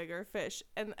always a bigger fish,"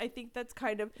 and I think that's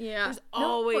kind of Yeah. there's No,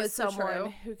 always it's so someone true.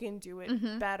 who can do it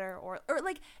Mhm. better, or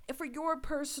like for your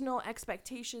personal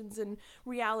expectations and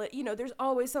reality, there's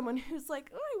always someone who's like,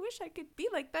 oh, I wish I could be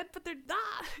like that, but they're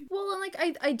not. Well, and like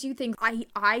I do think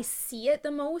I see it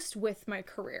the most with my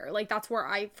career. Like that's where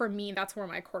that's where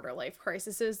my quarter life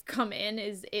crises come in,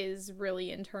 is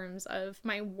really in terms of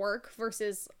my work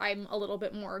versus I'm a little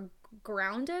bit more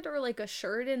grounded or like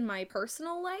assured in my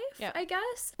personal life, Yeah. I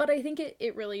guess. But I think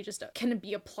it really just can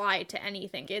be applied to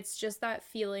anything. It's just that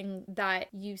feeling that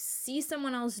you see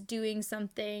someone else doing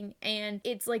something and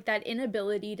it's like that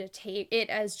inability to take it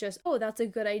as just, oh, that's a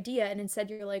good idea. And instead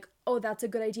you're like, oh, that's a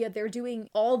good idea. They're doing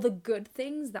all the good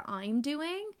things that I'm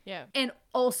doing. Yeah. And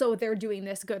also they're doing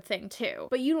this good thing too.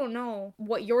 But you don't know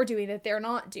what you're doing that they're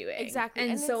not doing. Exactly.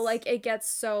 And so it's- like it gets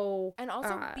so And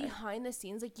also behind the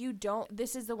scenes, like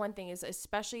this is the one thing is,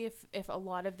 especially if a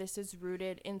lot of this is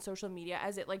rooted in social media,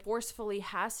 as it like forcefully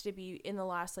has to be in the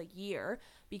last like year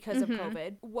because of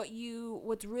COVID.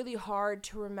 What's really hard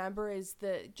to remember is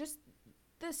the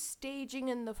staging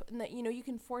and the you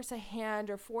can force a hand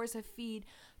or force a feed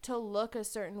to look a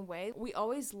certain way. We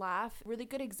always laugh. Really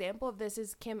good example of this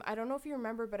is Kim. I don't know if you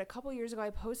remember, but a couple years ago I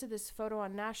posted this photo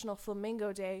on National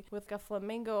Flamingo Day with a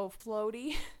flamingo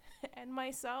floaty and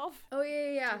myself. Oh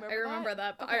yeah. Do you I remember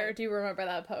that. Okay. I do remember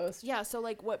that post. Yeah, so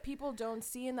like what people don't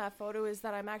see in that photo is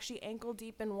that I'm actually ankle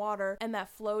deep in water and that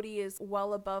floaty is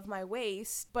well above my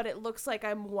waist, but it looks like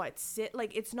I'm like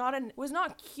it was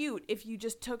not cute if you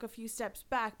just took a few steps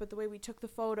back, but the way we took the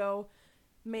photo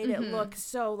made it look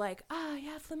so like,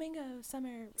 yeah, flamingo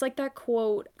summer. It's like that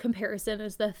quote, comparison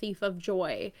is the thief of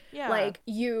joy. Yeah. Like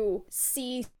you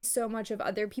see so much of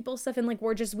other people's stuff and like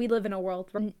we live in a world,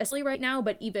 especially right now,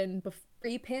 but even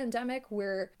pre-pandemic,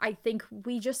 where I think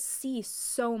we just see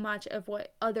so much of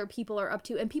what other people are up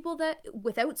to and people that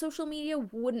without social media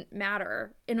wouldn't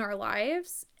matter in our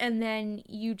lives. And then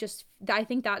I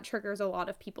think that triggers a lot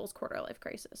of people's quarter life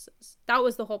crises. That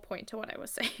was the whole point to what I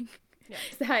was saying. Yeah.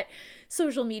 That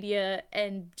social media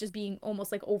and just being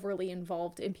almost like overly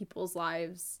involved in people's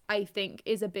lives, I think,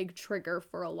 is a big trigger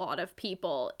for a lot of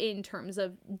people in terms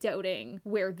of doubting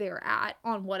where they're at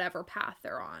on whatever path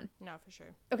they're on. No, for sure.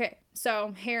 Okay,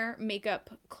 so hair, makeup,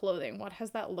 clothing. What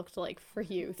has that looked like for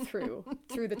you through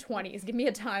the 20s? Give me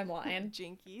a timeline.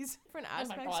 Jinkies. Different Oh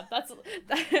aspects. my god,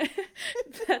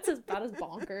 that's as bad as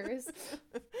bonkers.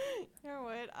 You know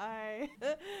what?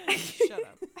 Shut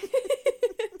up.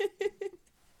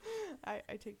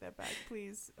 I take that back.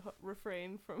 Please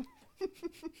refrain from.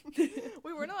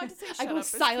 We were not allowed to say shut I go up.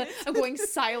 silent. I'm going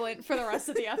silent for the rest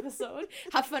of the episode.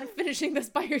 Have fun finishing this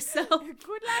by yourself.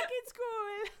 Good luck in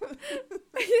school.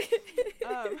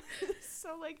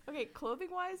 So like, okay, clothing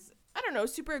wise, I don't know,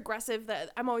 super aggressive.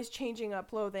 That I'm always changing up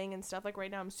clothing and stuff. Like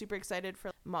right now, I'm super excited for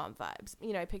mom vibes.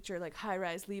 I picture like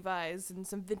high-rise Levi's and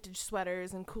some vintage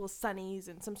sweaters and cool sunnies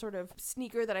and some sort of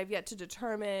sneaker that I've yet to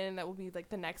determine that will be like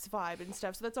the next vibe and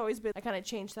stuff. So that's always been, I kind of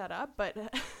changed that up. But a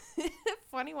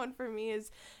funny one for me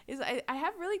is I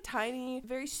have really tiny,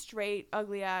 very straight,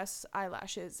 ugly ass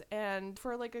eyelashes. And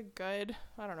for like a good,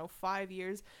 I don't know, 5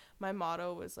 years, my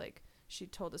motto was like, she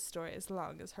told a story as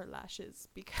long as her lashes,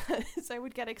 because I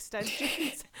would get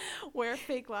extensions, wear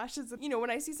fake lashes. You know, when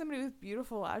I see somebody with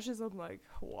beautiful lashes, I'm like,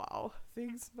 wow,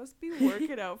 things must be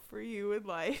working out for you in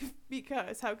life,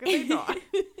 because how could they not?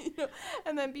 You know?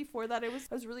 And then before that, I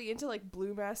was really into like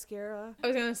blue mascara. I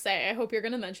was gonna say, I hope you're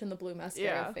gonna mention the blue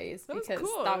mascara phase, because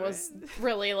cool, that was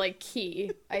really like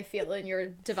key, I feel, in your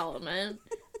development.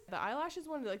 The eyelashes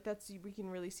one, like, that's, we can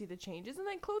really see the changes. And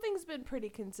then clothing's been pretty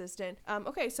consistent.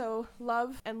 Okay, so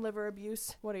love and liver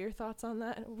abuse. What are your thoughts on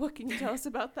that? What can you tell us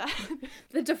about that?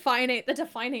 The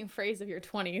defining phrase of your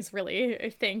 20s, really, I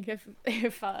think, if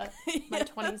my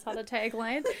 20s had a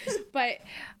tagline. But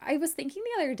I was thinking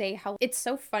the other day how it's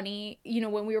so funny, you know,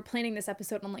 when we were planning this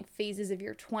episode on like phases of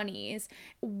your 20s,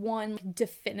 one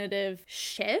definitive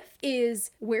shift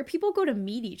is where people go to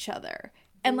meet each other.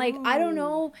 And like, I don't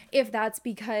know if that's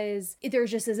because there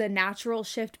just is a natural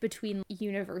shift between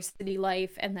university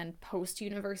life and then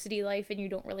post-university life, and you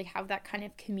don't really have that kind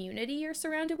of community you're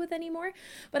surrounded with anymore.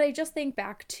 But I just think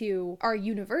back to our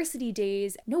university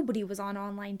days, nobody was on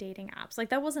online dating apps. Like,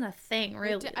 that wasn't a thing,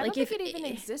 really. I don't think it even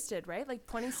existed, right? Like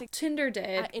 26 Tinder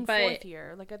did in fourth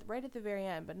year, like right at the very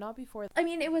end, but not before. I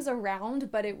mean, it was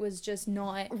around, but it was just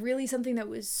not really something that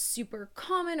was super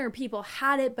common, or people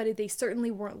had it, but they certainly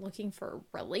weren't looking for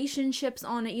relationships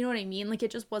on it. You know what I mean? Like,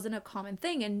 it just wasn't a common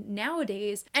thing. And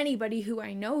nowadays, anybody who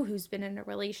I know who's been in a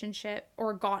relationship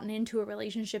or gotten into a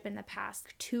relationship in the past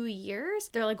 2 years,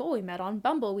 they're like, oh, we met on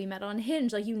Bumble, we met on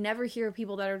Hinge. Like, you never hear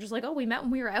people that are just like, oh, we met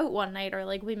when we were out one night, or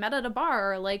like we met at a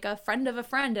bar, or like a friend of a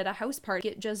friend at a house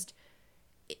party.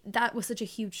 That was such a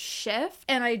huge shift.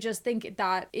 And I just think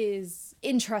that is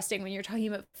interesting when you're talking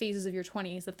about phases of your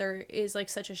 20s, that there is like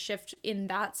such a shift in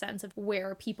that sense of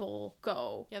where people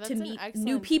go to meet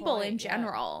new people in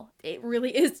general. Yeah. It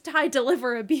really is tied to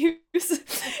liver abuse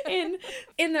in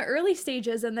the early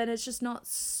stages, and then it's just not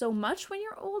so much when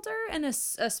you're older, and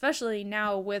especially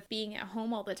now with being at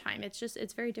home all the time.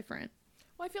 It's very different.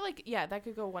 Well, I feel like, yeah, that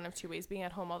could go one of two ways. Being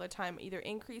at home all the time either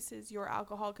increases your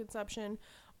alcohol consumption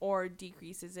or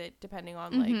decreases it, depending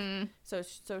on like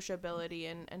sociability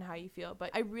and how you feel.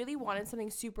 But I really wanted something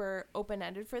super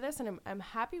open-ended for this, and I'm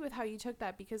happy with how you took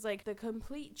that, because like the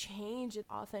complete change in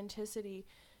authenticity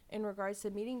in regards to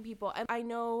meeting people. And I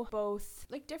know both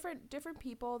like different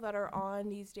people that are on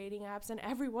these dating apps, and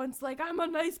everyone's like, I'm a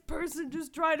nice person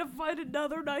just trying to find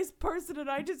another nice person, and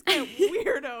I just get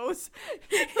weirdos.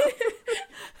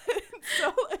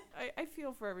 So I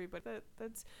feel for everybody.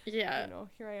 That's yeah. You know,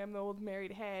 here I am, the old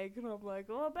married hag, and I'm like,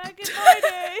 oh, back in my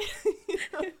day.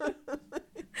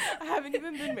 I haven't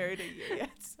even been married a year yet,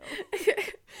 so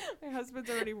my husband's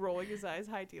already rolling his eyes.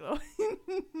 Hi, Tilo.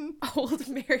 Old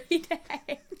married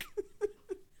hag.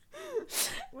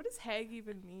 What does hag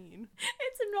even mean?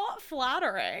 It's not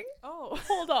flattering. Oh.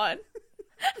 Hold on.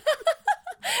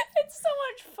 It's so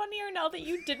much funnier now that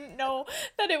you didn't know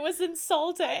that it was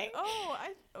insulting.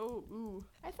 I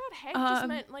thought hag just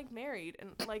meant like married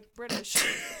and like British.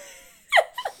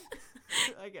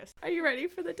 I guess. Are you ready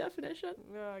for the definition?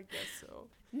 I guess so.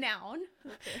 Noun.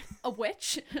 Okay. A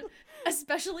witch,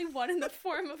 especially one in the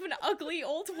form of an ugly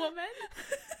old woman.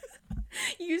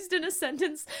 Used in a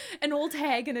sentence, an old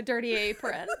hag in a dirty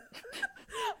apron.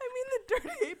 I mean, the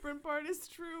dirty apron part is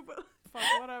true, but fuck,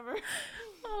 whatever.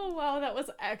 Oh, wow, that was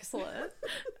excellent.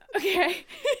 Okay.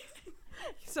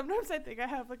 Sometimes I think I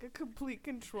have like a complete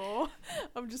control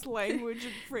of just language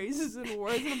and phrases and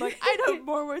words, and I'm like, I know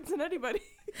more words than anybody.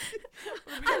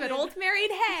 I'm an old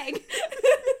married hag.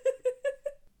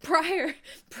 Prior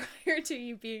to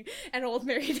you being an old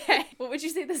married hag, what would you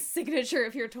say the signature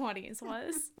of your 20s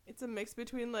was? It's a mix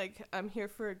between like, I'm here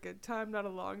for a good time, not a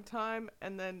long time,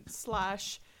 and then /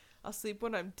 I'll sleep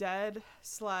when I'm dead,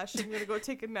 / I'm gonna go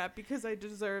take a nap because I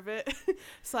deserve it,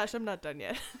 / I'm not done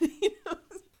yet. You know?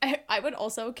 I would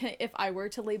also, if I were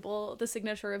to label the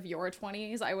signature of your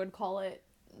 20s, I would call it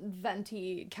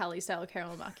venti Cali style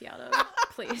caramel macchiato,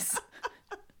 please.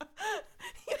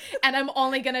 And I'm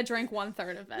only gonna drink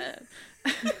 1/3 of it.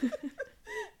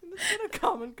 That's been a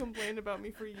common complaint about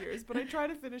me for years, but I try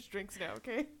to finish drinks now,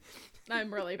 okay?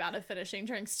 I'm really bad at finishing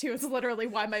drinks too. It's literally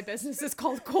why my business is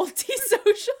called Cold Tea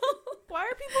Social. Why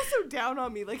are people so down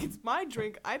on me? Like, it's my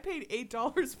drink. I paid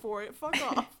 $8 for it. Fuck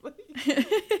off.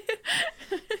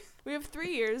 We have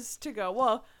 3 years to go.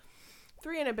 Well,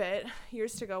 3 and a bit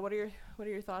years to go. What are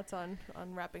your thoughts on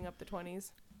wrapping up the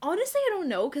 20s? Honestly, I don't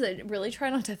know, because I really try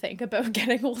not to think about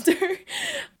getting older.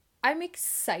 I'm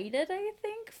excited, I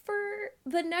think, for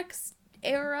the next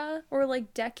era or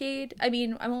like decade. I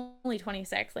mean, I'm only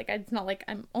 26. Like, it's not like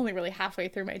I'm only really halfway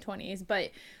through my 20s, but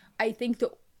I think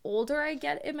the older I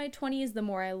get in my 20s, the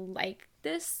more I like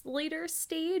this later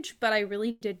stage, but I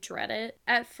really did dread it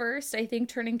at first. I think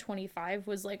turning 25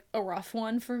 was like a rough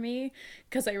one for me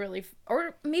because I really,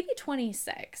 or maybe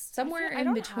 26, somewhere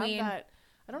in between. I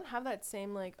don't have that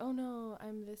same like, oh no,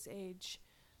 I'm this age.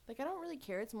 Like, I don't really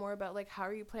care. It's more about like, how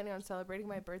are you planning on celebrating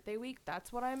my birthday week?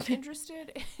 That's what I'm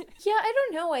interested in. Yeah, I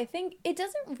don't know. I think it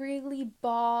doesn't really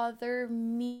bother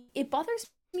me. It bothers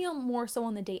me more so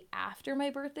on the day after my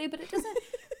birthday, but it doesn't.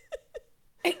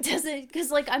 It doesn't, because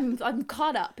like I'm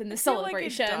caught up in the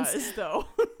celebrations. Like it does, though.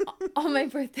 On my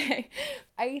birthday.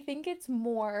 I think it's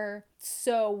more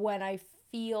so when I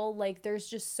feel like there's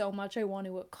just so much I want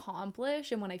to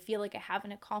accomplish, and when I feel like I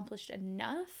haven't accomplished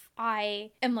enough,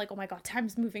 I am like, oh my god,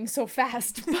 time's moving so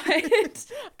fast. But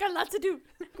got lots to do.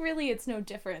 Really, it's no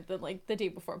different than like the day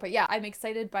before. But yeah, I'm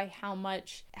excited by how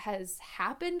much has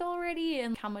happened already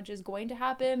and how much is going to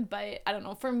happen. But I don't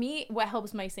know, for me, what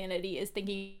helps my sanity is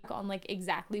thinking on like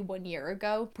exactly 1 year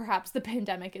ago. Perhaps the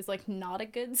pandemic is like not a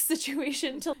good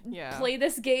situation to play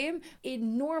this game.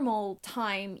 In normal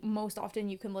time, most often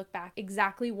you can look back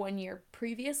exactly 1 year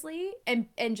previously and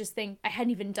just think, I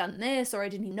hadn't even done this, or I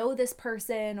didn't even know this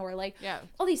person, or like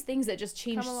all these things that just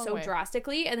changed so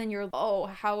drastically. And then you're, oh,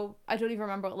 how I don't even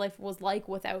remember what life was like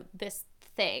without this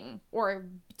thing, or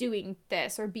doing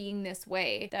this, or being this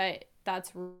way.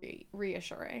 That's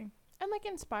reassuring and like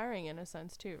inspiring in a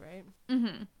sense too, right?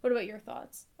 What about your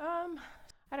thoughts?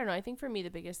 I don't know. I think for me the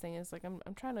biggest thing is like I'm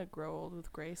trying to grow old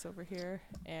with grace over here,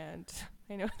 and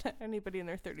I know that anybody in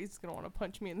their 30s is gonna want to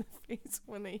punch me in the face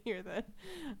when they hear that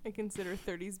I consider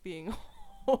 30s being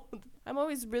old. I'm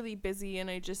always really busy, and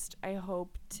I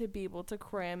hope to be able to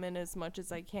cram in as much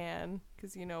as I can,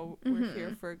 because we're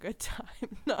here for a good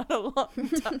time, not a long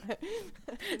time.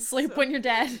 Sleep when you're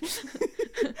dead.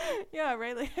 Yeah,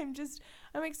 right. Like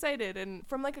I'm excited, and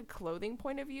from like a clothing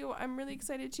point of view, I'm really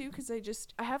excited too, because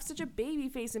I have such a baby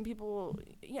face, and people,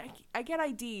 I get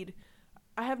ID'd.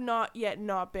 I have not yet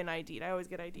not been ID'd. I always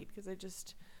get ID'd because I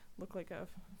just look like a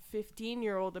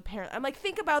 15-year-old apparently. I'm like,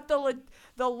 think about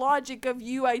the logic of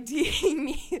you IDing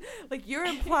me. Like, you're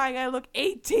implying I look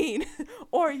 18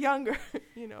 or younger,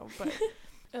 but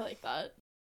I like that.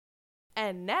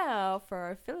 And now for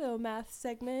our Philomath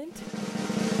segment.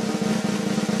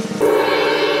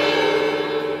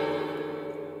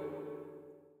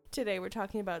 Today we're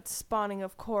talking about spawning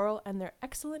of coral and their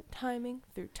excellent timing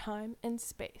through time and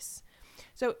space.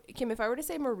 So, Kim, if I were to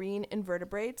say marine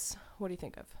invertebrates, what do you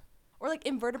think of? Or like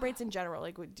invertebrates in general,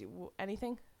 like would do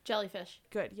anything? Jellyfish.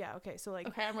 Good. Yeah. Okay. So like.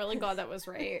 Okay, I'm really glad that was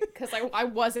right, because I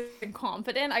wasn't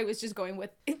confident. I was just going with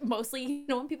mostly,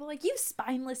 when people are like, you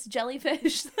spineless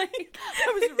jellyfish. Like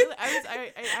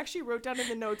I actually wrote down in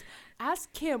the notes,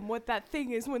 ask Kim what that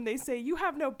thing is when they say you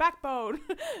have no backbone.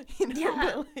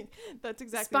 But like, that's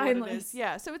exactly spineless. What it is.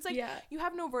 Yeah. So it's like you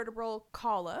have no vertebral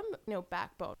column, no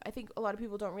backbone. I think a lot of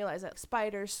people don't realize that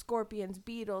spiders, scorpions,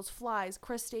 beetles, flies,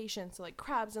 crustaceans, so like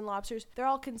crabs and lobsters, they're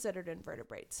all considered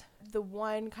invertebrates. The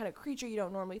one kind of creature you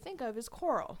don't normally think of is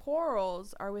coral.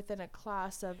 Corals are within a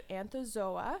class of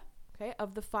Anthozoa,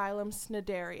 of the phylum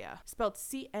Cnidaria, spelled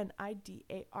Cnidaria,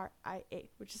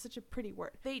 which is such a pretty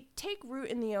word. They take root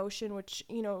in the ocean, which,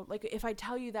 like if I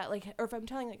tell you that, like, or if I'm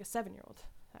telling like a 7-year-old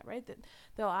that, right, that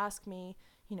they'll ask me,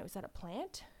 is that a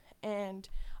plant? And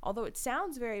although it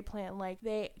sounds very plant-like,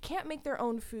 they can't make their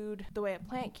own food the way a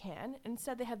plant can.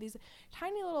 Instead, they have these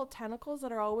tiny little tentacles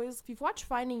that are always, if you've watched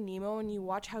Finding Nemo and you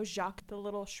watch how Jacques, the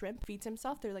little shrimp, feeds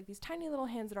himself, they're like these tiny little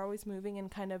hands that are always moving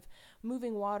and kind of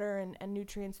moving water and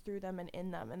nutrients through them and in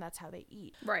them, and that's how they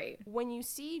eat. Right. When you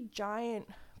see giant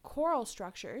coral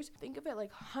structures, think of it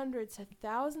like hundreds of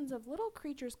thousands of little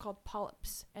creatures called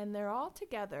polyps, and they're all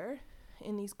together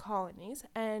in these colonies,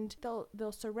 and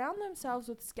they'll surround themselves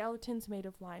with skeletons made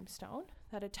of limestone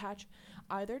that attach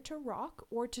either to rock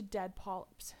or to dead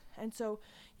polyps. And so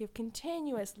you have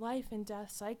continuous life and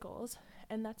death cycles,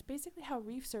 and that's basically how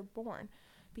reefs are born,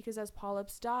 because as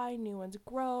polyps die, new ones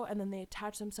grow, and then they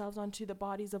attach themselves onto the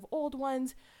bodies of old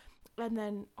ones, and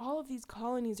then all of these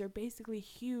colonies are basically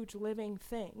huge living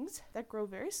things that grow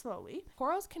very slowly.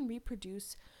 Corals can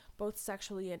reproduce both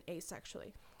sexually and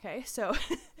asexually. Okay, so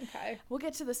we'll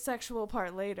get to the sexual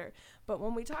part later. But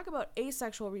when we talk about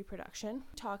asexual reproduction,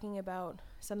 we're talking about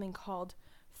something called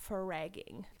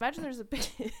fragging. Imagine there's a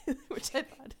bit, which I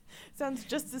thought sounds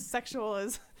just as sexual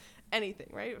as anything,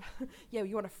 right? Yeah,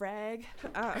 you want to frag?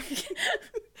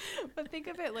 But think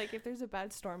of it like if there's a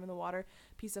bad storm in the water,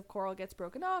 a piece of coral gets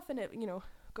broken off and it,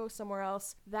 goes somewhere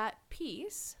else. That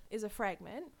piece is a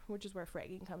fragment, which is where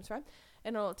fragging comes from.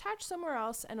 and it'll attach somewhere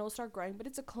else and it'll start growing, but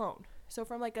it's a clone. So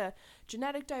from like a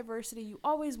genetic diversity, you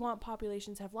always want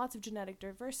populations to have lots of genetic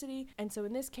diversity. And so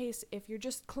in this case, if you're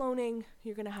just cloning,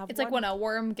 you're going to have It's like when a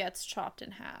worm gets chopped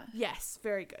in half. Yes,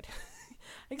 very good.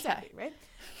 Exactly, right?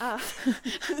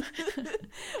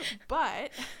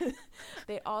 But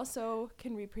they also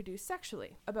can reproduce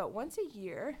sexually about once a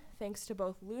year, thanks to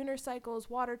both lunar cycles,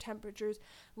 water temperatures,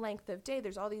 length of day.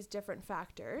 There's all these different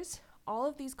factors. All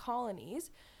of these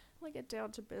colonies, like, get down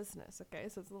to business, okay?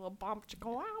 So it's a little bump.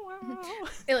 Wow, wow.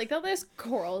 I like that there's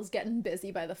corals getting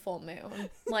busy by the full moon.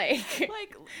 Like,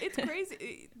 like, it's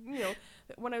crazy. You know,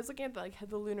 when I was looking at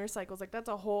the lunar cycles, like, that's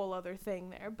a whole other thing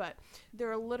there. But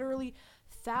there are literally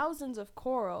thousands of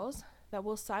corals that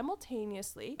will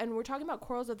simultaneously, and we're talking about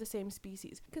corals of the same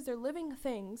species, because they're living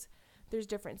things. There's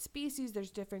different species,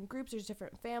 there's different groups, there's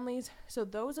different families. So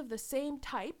those of the same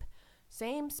type,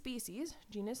 same species,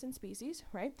 genus and species,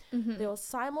 right? Mm-hmm. They'll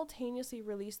simultaneously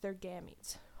release their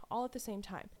gametes all at the same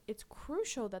time. It's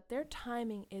crucial that their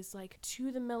timing is like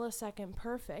to the millisecond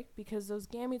perfect, because those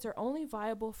gametes are only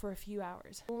viable for a few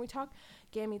hours. When we talk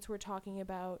gametes, we're talking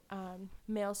about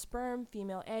male sperm,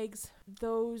 female eggs.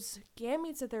 Those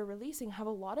gametes that they're releasing have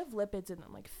a lot of lipids in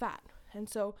them, like fat. And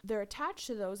so they're attached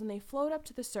to those and they float up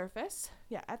to the surface.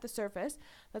 Yeah, at the surface.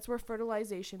 That's where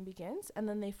fertilization begins. And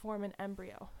then they form an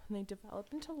embryo. And they develop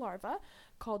into larvae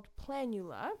called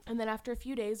planula. And then after a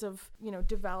few days of,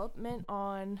 development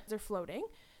they're floating,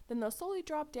 then they'll slowly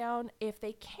drop down. If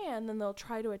they can, then they'll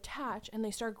try to attach, and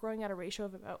they start growing at a ratio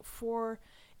of about 4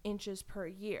 inches per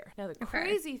year. Now, the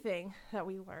crazy thing that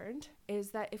we learned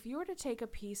is that if you were to take a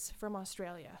piece from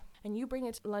Australia and you bring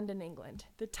it to London, England,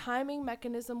 the timing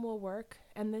mechanism will work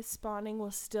and this spawning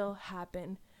will still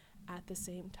happen at the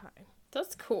same time.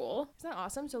 That's cool. Isn't that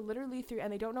awesome? So literally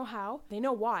and they don't know how. They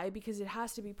know why, because it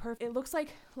has to be perfect. It looks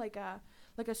like a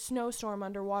snowstorm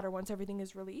underwater once everything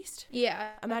is released. Yeah.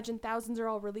 Imagine thousands are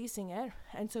all releasing it.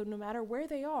 And so no matter where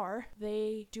they are,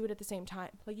 they do it at the same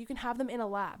time. Like, you can have them in a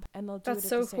lab and they'll do it at the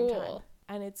same time. That's so cool.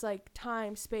 And it's like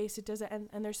time, space, it doesn't,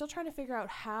 and they're still trying to figure out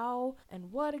how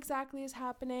and what exactly is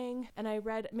happening. And I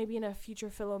read, maybe in a future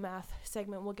Philomath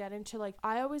segment, we'll get into, like,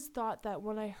 I always thought that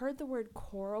when I heard the word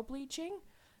coral bleaching,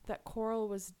 that coral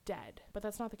was dead, but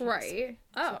that's not the case. Right.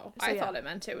 Oh, so I thought it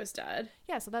meant it was dead.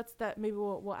 Yeah, so that's that. Maybe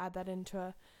we'll add that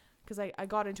into because I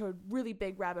got into a really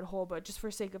big rabbit hole, but just for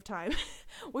sake of time,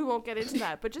 we won't get into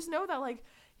that. But just know that, like,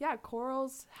 yeah,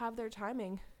 corals have their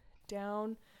timing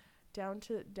down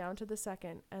to the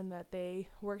second, and that they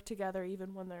work together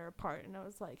even when they're apart. And I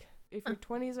was like, if your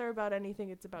 20s are about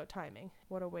anything, it's about timing.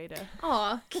 What a way to...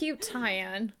 Aw, cute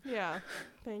tie-in. Yeah,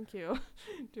 thank you.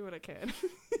 Do what I can.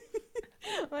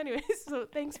 Well, anyways, so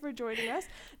thanks for joining us.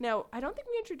 Now, I don't think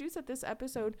we introduced that this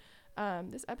episode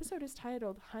is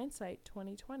titled Hindsight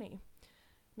 2020.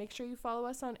 Make sure you follow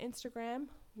us on Instagram.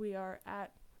 We are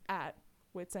at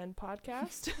Wits End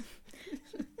Podcast.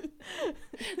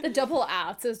 The double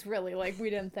ats is really like, we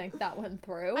didn't think that one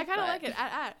through. I kind of like it.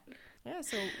 At. Yeah,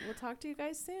 so we'll talk to you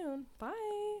guys soon.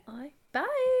 Bye. Bye.